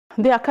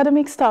The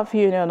Academic Staff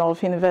Union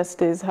of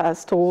Universities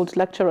has told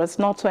lecturers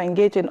not to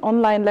engage in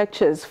online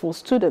lectures for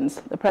students.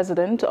 The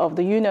president of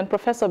the union,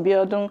 Professor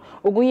Biodun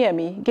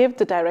Ogunyemi, gave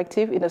the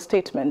directive in a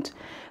statement.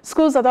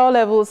 Schools at all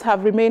levels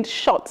have remained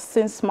shut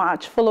since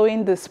March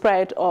following the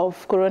spread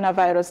of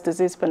coronavirus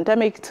disease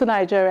pandemic to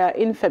Nigeria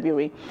in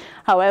February.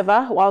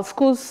 However, while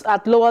schools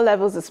at lower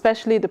levels,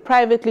 especially the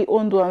privately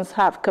owned ones,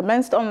 have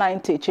commenced online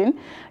teaching,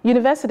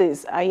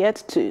 universities are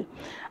yet to.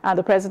 And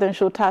the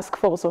Presidential Task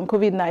Force on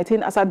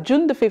COVID-19, as at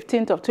June the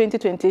 15th of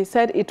 2020,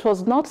 said it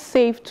was not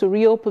safe to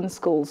reopen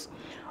schools.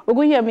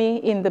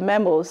 Ogunyemi in the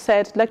memo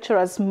said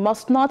lecturers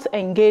must not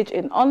engage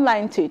in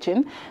online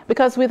teaching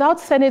because without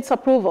Senate's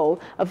approval,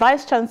 a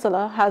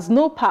Vice-Chancellor has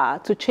no power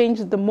to change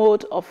the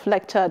mode of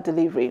lecture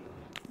delivery.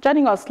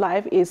 Joining us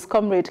live is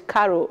Comrade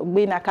Karo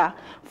Ogbinaka,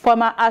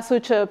 former ASUU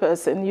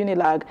Chairperson,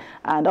 UNILAG,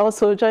 and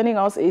also joining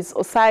us is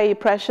Osayi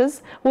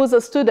Precious, who is a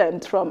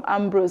student from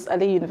Ambrose,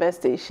 Alli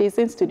University. She's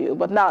in studio,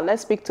 but now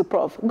let's speak to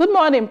Prof. Good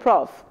morning,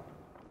 Prof.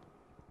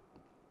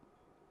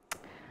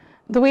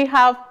 Do we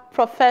have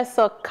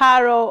Professor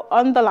Karo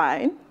on the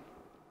line?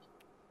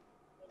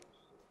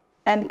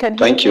 And can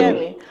you hear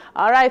me?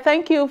 All right,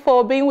 thank you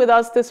for being with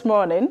us this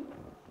morning.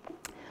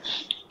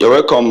 You're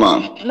welcome,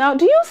 ma'am. Now,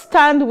 do you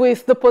stand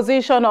with the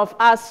position of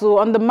ASUU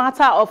on the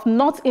matter of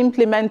not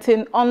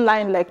implementing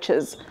online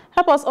lectures?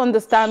 Help us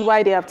understand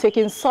why they have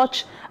taken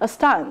such a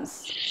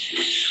stance.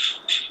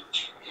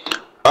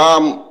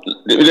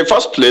 In the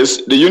first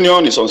place, the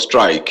union is on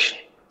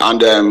strike.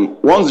 And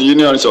once the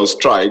union is on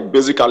strike,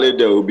 basically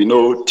there will be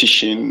no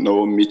teaching,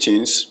 no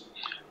meetings,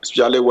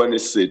 especially when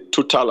it's a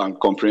total and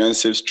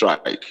comprehensive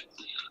strike.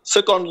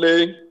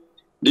 Secondly,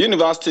 the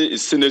university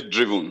is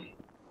Senate-driven.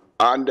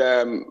 And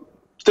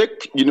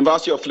take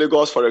University of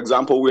Lagos, for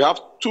example, we have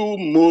two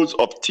modes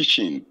of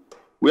teaching.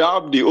 We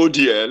have the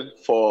ODL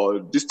for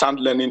Distant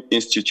Learning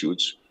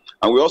Institute,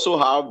 and we also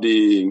have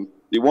the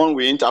one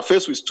we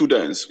interface with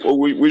students,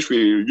 which we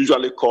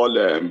usually call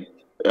a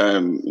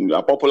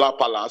popular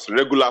palace,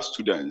 regular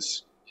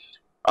students.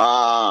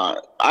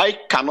 I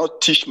cannot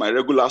teach my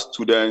regular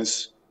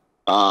students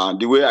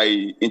the way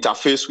I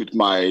interface with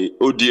my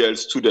ODL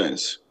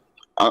students.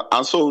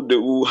 And so they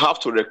will have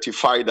to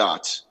rectify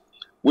that.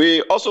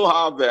 We also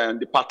have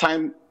the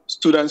part-time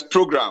students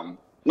program.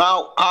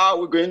 Now, how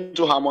are we going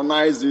to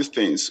harmonize these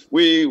things?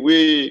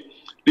 The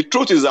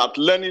truth is that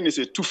learning is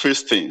a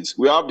two-phase thing.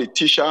 We have the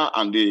teacher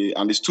and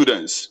the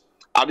students.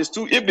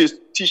 If the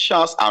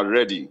teachers are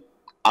ready,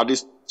 are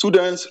the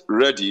students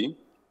ready?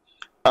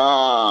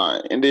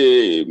 As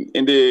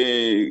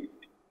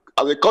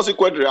a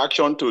consequent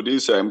reaction to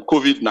this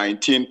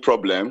COVID-19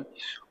 problem,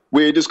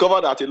 we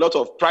discovered that a lot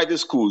of private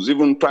schools,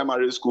 even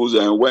primary schools,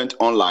 went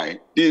online.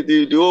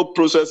 The whole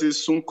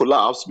processes soon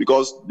collapsed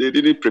because they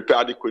didn't prepare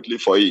adequately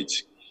for it.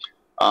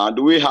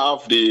 Do we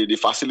have the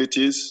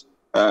facilities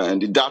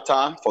and the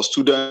data for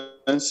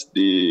students,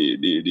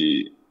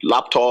 the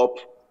laptop,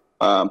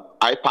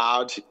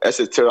 iPad,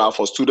 etc.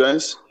 for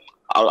students?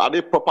 Are they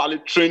properly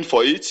trained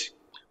for it?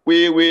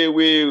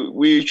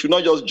 We should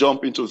not just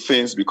jump into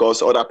things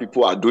because other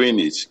people are doing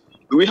it.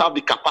 Do we have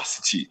the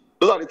capacity?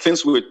 Those are the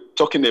things we're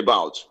talking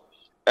about.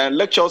 And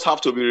lectures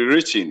have to be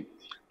rewritten.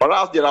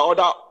 Perhaps there are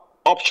other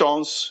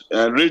options,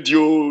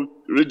 radio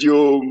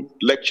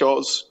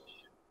lectures,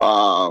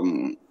 a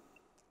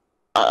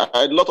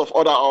lot of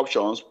other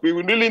options. We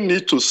really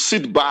need to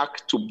sit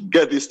back to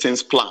get these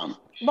things planned.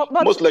 But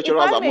most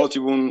lecturers are not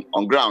even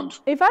on ground.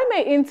 If I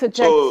may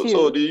interject you.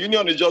 So the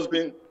union is just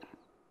being...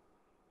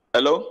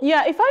 Hello?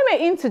 Yeah, if I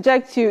may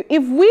interject you,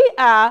 if we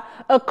are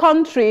a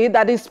country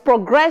that is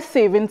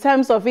progressive in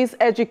terms of its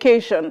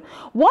education,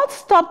 what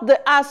stopped the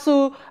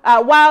ASUU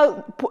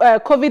while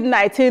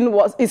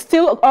COVID-19 is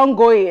still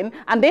ongoing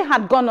and they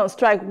had gone on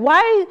strike?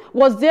 Why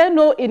was there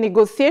no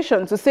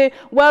negotiation to say,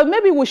 well,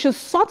 maybe we should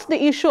sort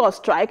the issue of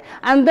strike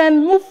and then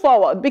move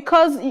forward?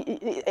 Because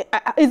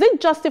is it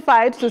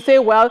justified to say,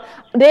 well,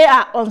 they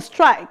are on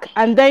strike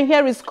and then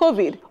here is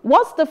COVID?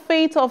 What's the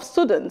fate of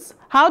students?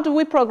 How do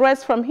we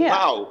progress from here?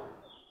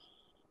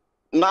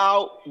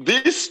 Now,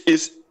 this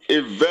is a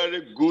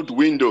very good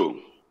window.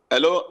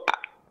 Hello?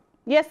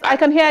 Yes, I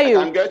can hear you.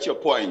 I can get your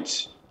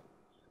point.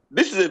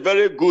 This is a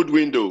very good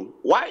window.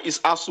 Why is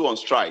ASUU on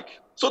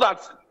strike? So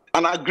that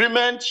an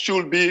agreement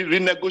should be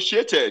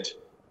renegotiated.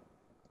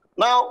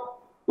 Now,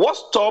 what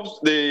stops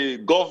the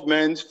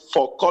government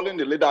for calling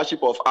the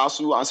leadership of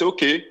ASUU and say,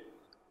 okay,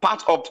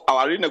 part of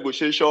our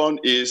renegotiation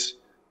is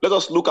let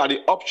us look at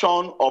the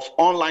option of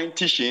online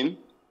teaching.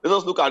 Let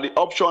us look at the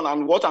option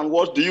and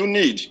what do you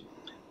need?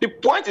 The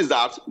point is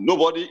that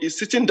nobody is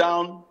sitting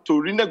down to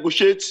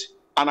renegotiate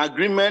an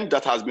agreement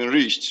that has been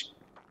reached.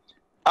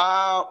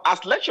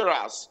 As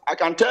lecturers, I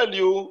can tell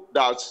you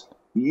that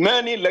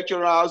many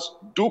lecturers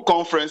do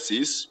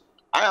conferences.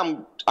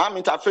 I'm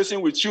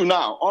interfacing with you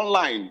now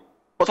online.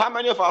 But how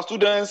many of our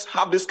students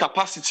have this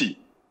capacity?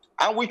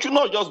 And we should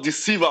not just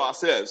deceive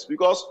ourselves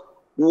because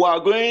we are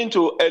going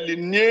to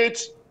alienate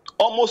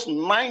almost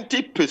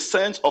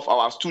 90% of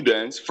our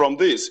students from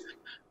this.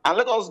 And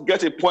let us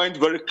get a point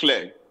very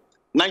clear.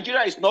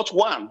 Nigeria is not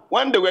one.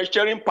 When they were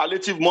sharing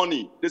palliative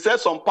money, they said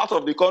some parts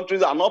of the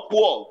countries are not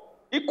poor.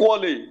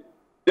 Equally,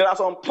 there are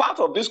some parts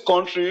of this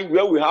country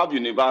where we have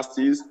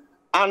universities,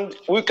 and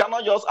we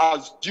cannot just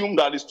assume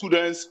that the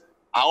students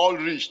are all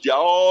rich, they are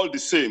all the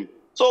same.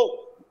 So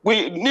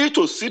we need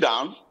to sit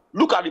down,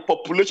 look at the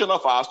population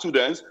of our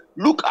students,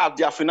 look at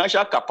their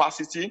financial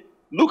capacity,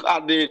 look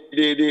at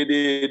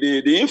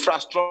the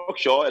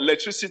infrastructure,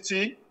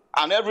 electricity,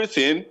 and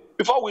everything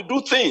before we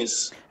do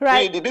things.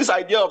 Right. This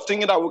idea of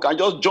thinking that we can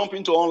just jump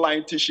into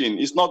online teaching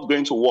is not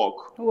going to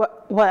work.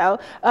 Well,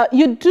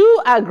 you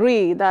do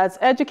agree that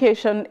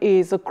education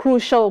is a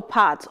crucial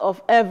part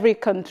of every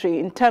country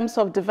in terms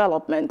of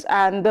development,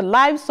 and the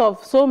lives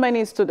of so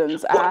many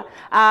students are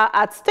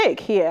at stake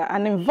here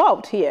and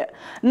involved here.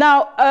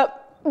 Now,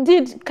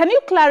 can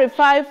you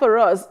clarify for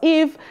us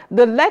if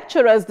the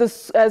lecturers, the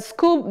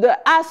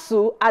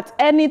ASUU, at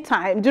any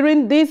time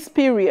during this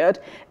period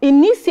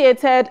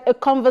initiated a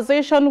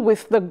conversation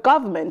with the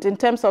government in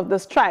terms of the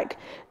strike?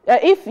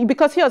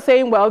 Because you're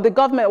saying, well, the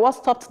government, what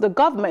stopped the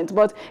government?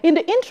 But in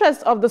the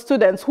interest of the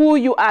students who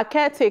you are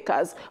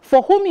caretakers,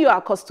 for whom you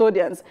are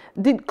custodians,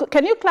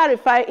 can you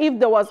clarify if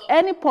there was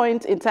any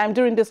point in time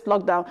during this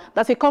lockdown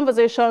that a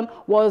conversation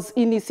was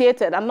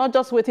initiated and not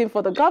just waiting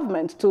for the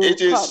government to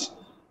come?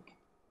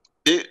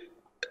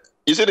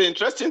 You see, the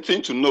interesting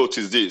thing to note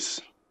is this.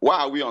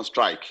 Why are we on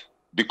strike?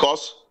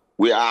 Because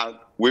we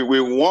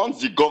want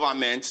the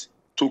government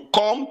to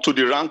come to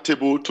the round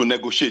table to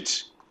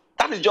negotiate.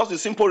 That is just the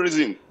simple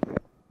reason.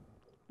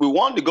 We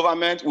want the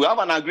government, we have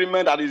an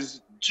agreement that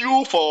is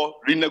due for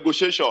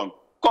renegotiation.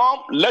 Come,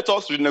 let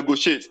us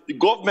renegotiate. The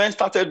government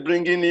started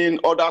bringing in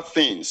other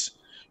things.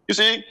 You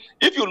see,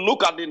 if you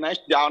look at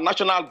our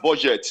national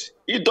budget,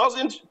 it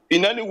doesn't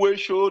in any way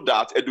show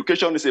that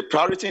education is a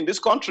priority in this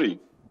country.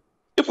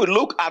 If we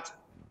look at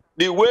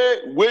the way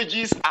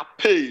wages are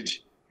paid,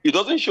 it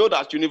doesn't show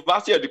that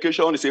university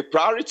education is a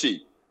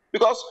priority,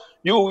 because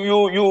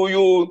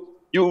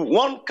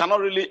one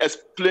cannot really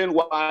explain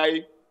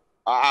why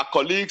our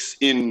colleagues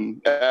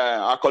in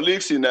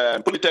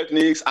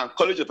polytechnics and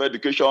college of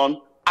education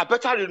are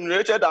better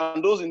remunerated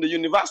than those in the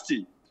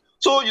university.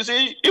 So you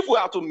see, if we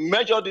have to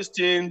measure this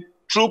thing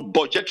through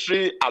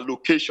budgetary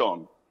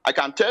allocation, I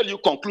can tell you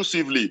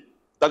conclusively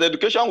that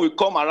education will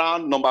come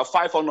around number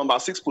 5 or number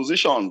 6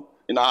 position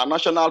in our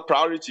national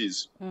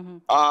priorities. Mm-hmm.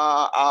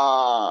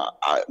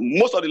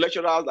 Most of the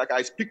lecturers, like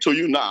I speak to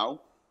you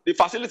now, the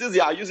facilities they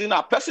are using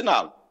are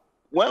personal.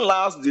 When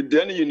last did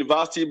any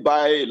university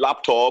buy a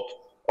laptop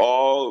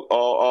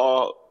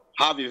or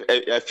have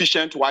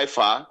efficient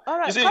Wi-Fi? All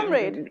right, you see,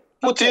 Comrade.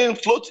 Floating.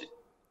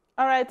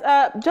 All right,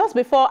 just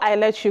before I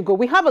let you go,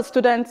 we have a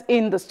student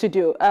in the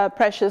studio,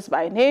 Precious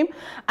by name.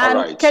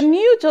 And can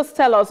you just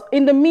tell us,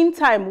 in the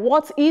meantime,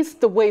 what is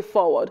the way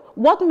forward?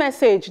 What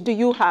message do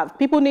you have?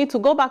 People need to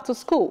go back to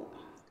school.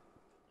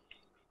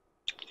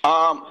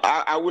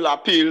 I will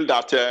appeal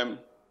that,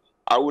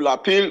 I will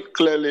appeal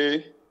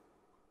clearly.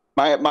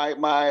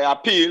 My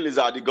appeal is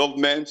that the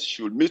government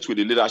should meet with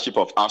the leadership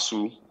of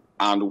ASUU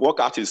and work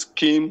out a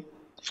scheme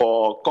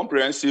for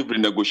comprehensive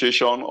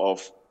renegotiation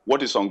of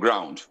what is on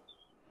ground.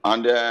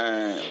 And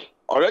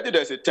already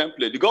there's a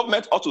template. The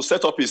government ought to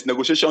set up its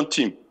negotiation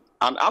team.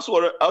 And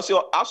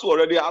ASUU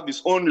already have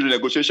its own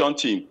renegotiation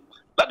team.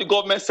 Let the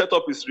government set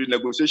up its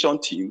renegotiation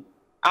team.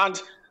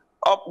 And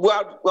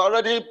we're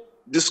already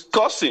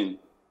discussing.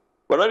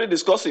 We're already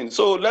discussing.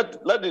 So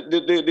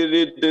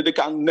they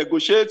can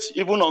negotiate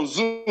even on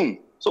Zoom.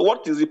 So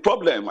what is the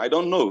problem? I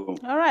don't know.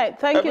 All right.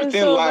 Thank you so very much.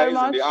 Everything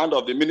lies in the hand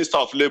of the Minister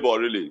of Labour,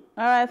 really.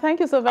 All right. Thank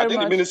you so very much. I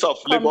think the Minister of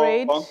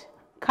Comrade Labour.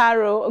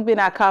 Karo,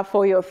 Ogbinaka,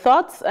 for your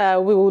thoughts.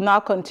 We will now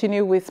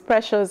continue with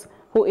Precious,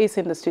 who is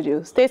in the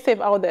studio. Stay safe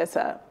out there,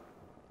 sir.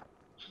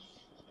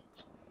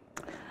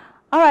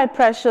 All right,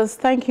 Precious,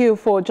 thank you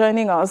for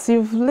joining us.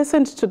 You've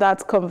listened to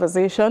that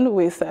conversation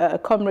with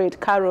Comrade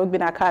Karo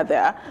Ogbinaka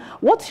there.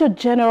 What's your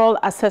general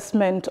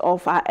assessment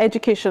of our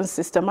education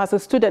system as a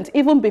student,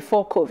 even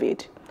before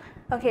COVID?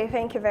 Okay,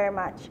 thank you very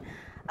much.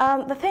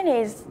 The thing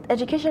is,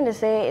 education, they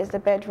say, is the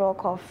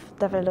bedrock of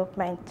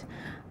development.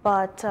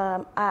 But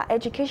our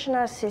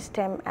educational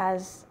system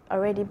has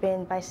already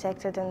been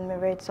bisected in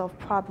myriads of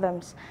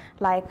problems.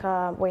 Like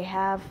we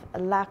have a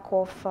lack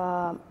of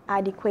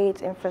adequate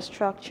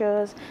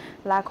infrastructures,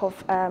 lack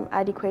of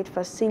adequate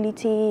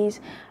facilities,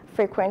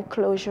 frequent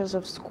closures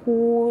of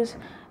schools,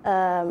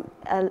 lack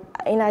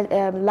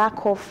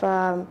of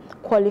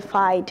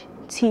qualified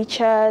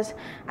teachers,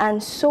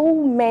 and so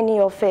many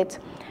of it.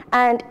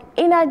 And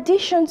in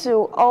addition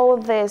to all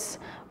this,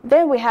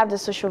 then we have the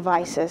social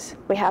vices,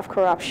 we have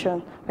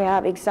corruption, we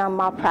have exam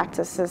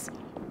malpractices,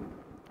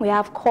 we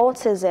have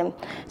cultism.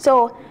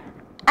 So,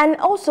 and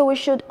also we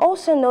should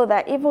also know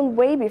that even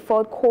way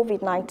before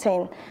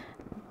COVID-19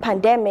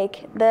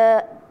 pandemic,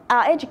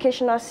 our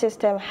educational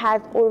system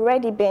had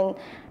already been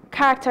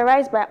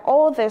characterized by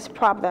all these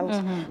problems.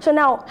 Mm-hmm. So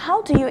now,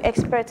 how do you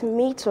expect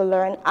me to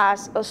learn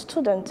as a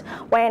student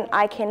when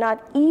I cannot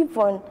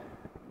even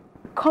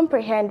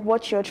comprehend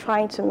what you're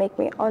trying to make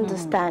me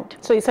understand.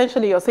 So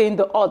essentially you're saying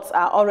the odds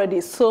are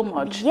already so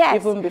much,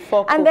 even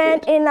before COVID. And then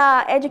in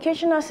our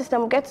educational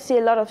system, we get to see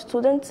a lot of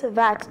students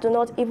that do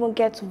not even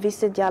get to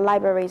visit their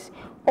libraries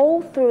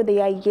all through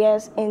their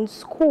years in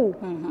school.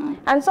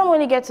 And some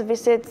only get to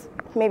visit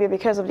maybe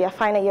because of their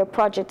final year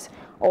project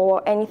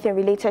or anything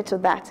related to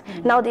that.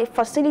 Now the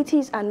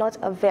facilities are not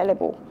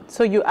available.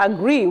 So you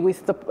agree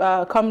with the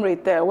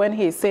comrade there when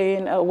he's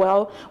saying,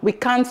 well, we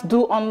can't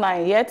do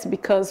online yet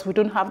because we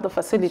don't have the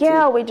facilities.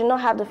 Yeah, we do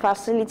not have the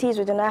facilities,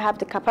 we do not have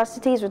the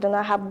capacities, we do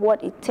not have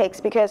what it takes,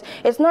 because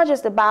it's not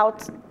just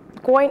about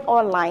going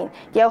online.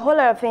 There are a whole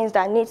lot of things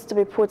that needs to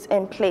be put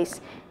in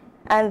place,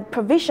 and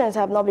provisions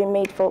have not been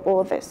made for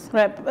all this.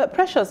 Right.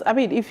 Precious, I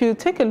mean, if you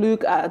take a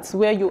look at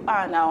where you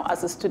are now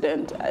as a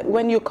student,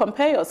 when you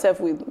compare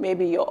yourself with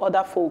maybe your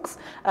other folks,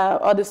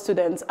 other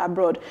students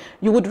abroad,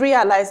 you would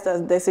realize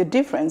that there's a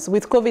difference.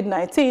 With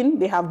COVID-19,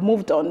 they have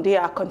moved on, they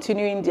are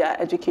continuing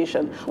their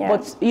education.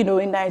 But, you know,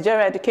 in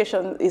Nigeria,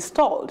 education is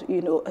stalled.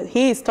 You know,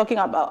 he is talking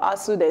about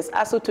ASUU, there's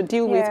ASUU to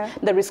deal with,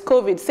 there is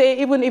COVID. Say,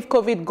 even if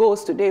COVID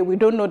goes today, we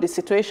don't know the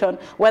situation,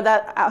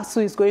 whether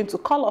ASUU is going to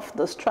call off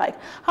the strike.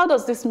 How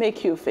does this make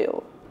you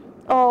feel?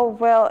 Oh,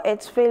 well,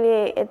 it's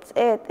really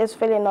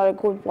not a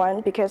good one,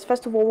 because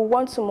first of all, we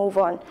want to move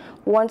on.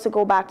 We want to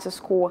go back to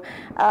school.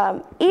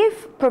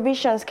 If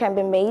provisions can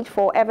be made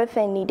for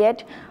everything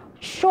needed,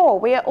 sure,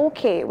 we are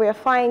okay. We are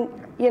fine,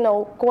 you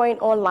know, going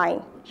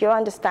online. You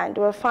understand?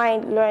 We're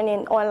fine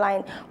learning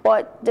online,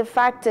 but the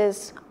fact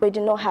is we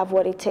do not have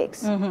what it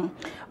takes.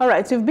 All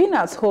right, you've been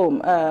at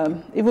home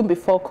even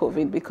before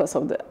COVID because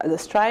of the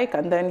strike,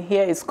 and then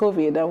here is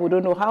COVID, and we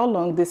don't know how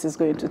long this is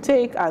going to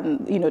take,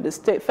 and you know,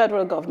 the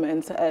federal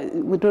government,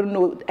 we don't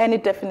know any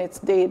definite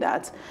day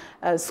that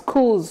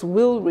schools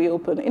will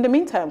reopen. In the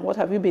meantime, what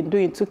have you been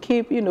doing to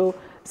keep, you know,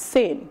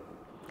 sane?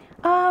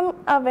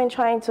 I've been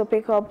trying to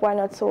pick up 1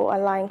 or 2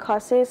 online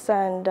courses,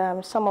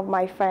 and some of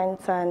my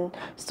friends and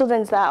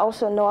students that I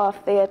also know of,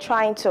 they are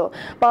trying to.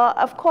 But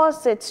of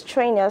course, it's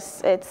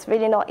strenuous. It's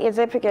really not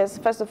easy, because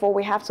first of all,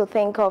 we have to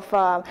think of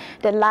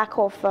the lack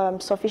of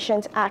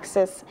sufficient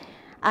access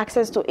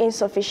to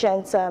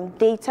insufficient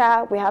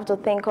data. We have to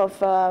think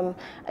of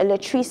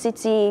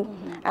electricity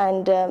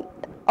and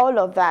all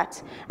of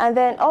that. And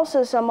then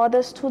also some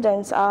other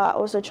students are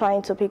also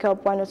trying to pick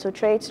up 1 or 2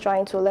 trades,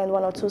 trying to learn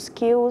 1 or 2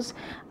 skills,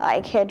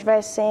 like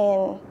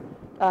hairdressing,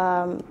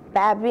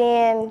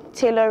 barbing,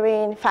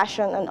 tailoring,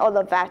 fashion, and all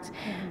of that.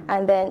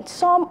 And then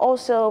some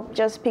also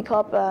just pick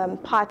up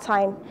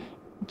part-time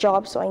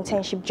jobs or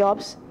internship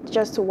jobs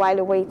just to while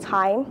away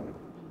time.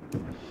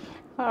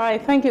 All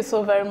right, thank you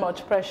so very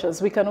much, Precious.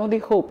 We can only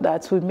hope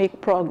that we make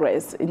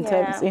progress in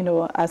terms, you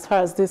know, as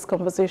far as this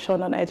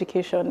conversation on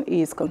education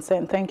is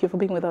concerned. Thank you for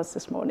being with us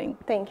this morning.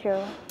 Thank you.